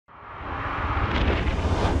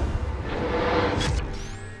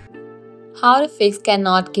How to fix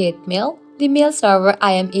cannot get mail? The mail server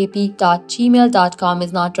imap.gmail.com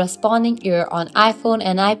is not responding here on iPhone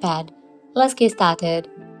and iPad. Let's get started.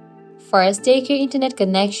 First, take your internet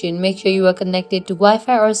connection. Make sure you are connected to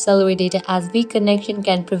Wi-Fi or cellular data, as weak connection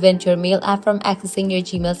can prevent your mail app from accessing your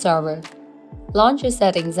Gmail server. Launch your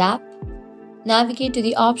Settings app. Navigate to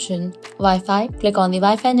the option Wi-Fi. Click on the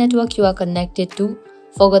Wi-Fi network you are connected to.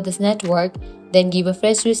 Forget this network. Then give a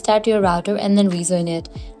fresh restart to your router and then rejoin it.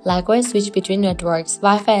 Likewise, switch between networks,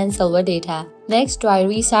 Wi-Fi and cellular data. Next, try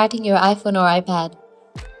restarting your iPhone or iPad.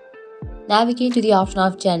 Navigate to the option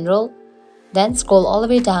of General. Then scroll all the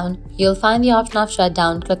way down. You'll find the option of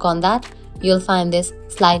Shutdown. Click on that. You'll find this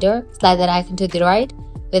slider. Slide that icon to the right.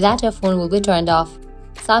 With that, your phone will be turned off.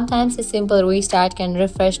 Sometimes a simple restart can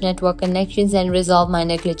refresh network connections and resolve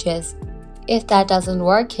minor glitches. If that doesn't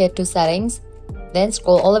work, head to Settings. Then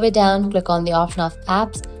scroll all the way down, click on the option of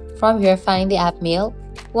Apps. From here, find the app Mail.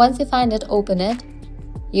 Once you find it, open it.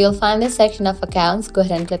 You'll find this section of Accounts. Go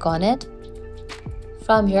ahead and click on it.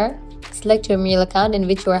 From here, select your mail account in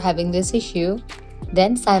which you are having this issue.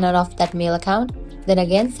 Then sign out of that mail account. Then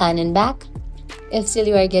again, sign in back. If still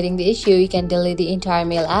you are getting the issue, you can delete the entire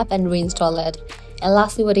mail app and reinstall it. And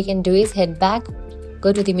lastly, what you can do is head back,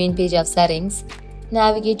 go to the main page of Settings.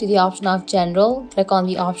 Navigate to the option of General, click on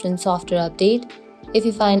the option Software Update. If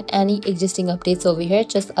you find any existing updates over here,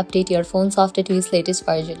 just update your phone software to its latest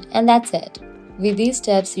version, and that's it. With these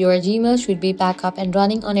steps, your Gmail should be back up and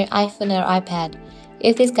running on your iPhone or iPad.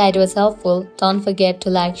 If this guide was helpful, don't forget to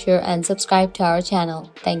like, share and subscribe to our channel.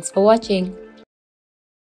 Thanks for watching.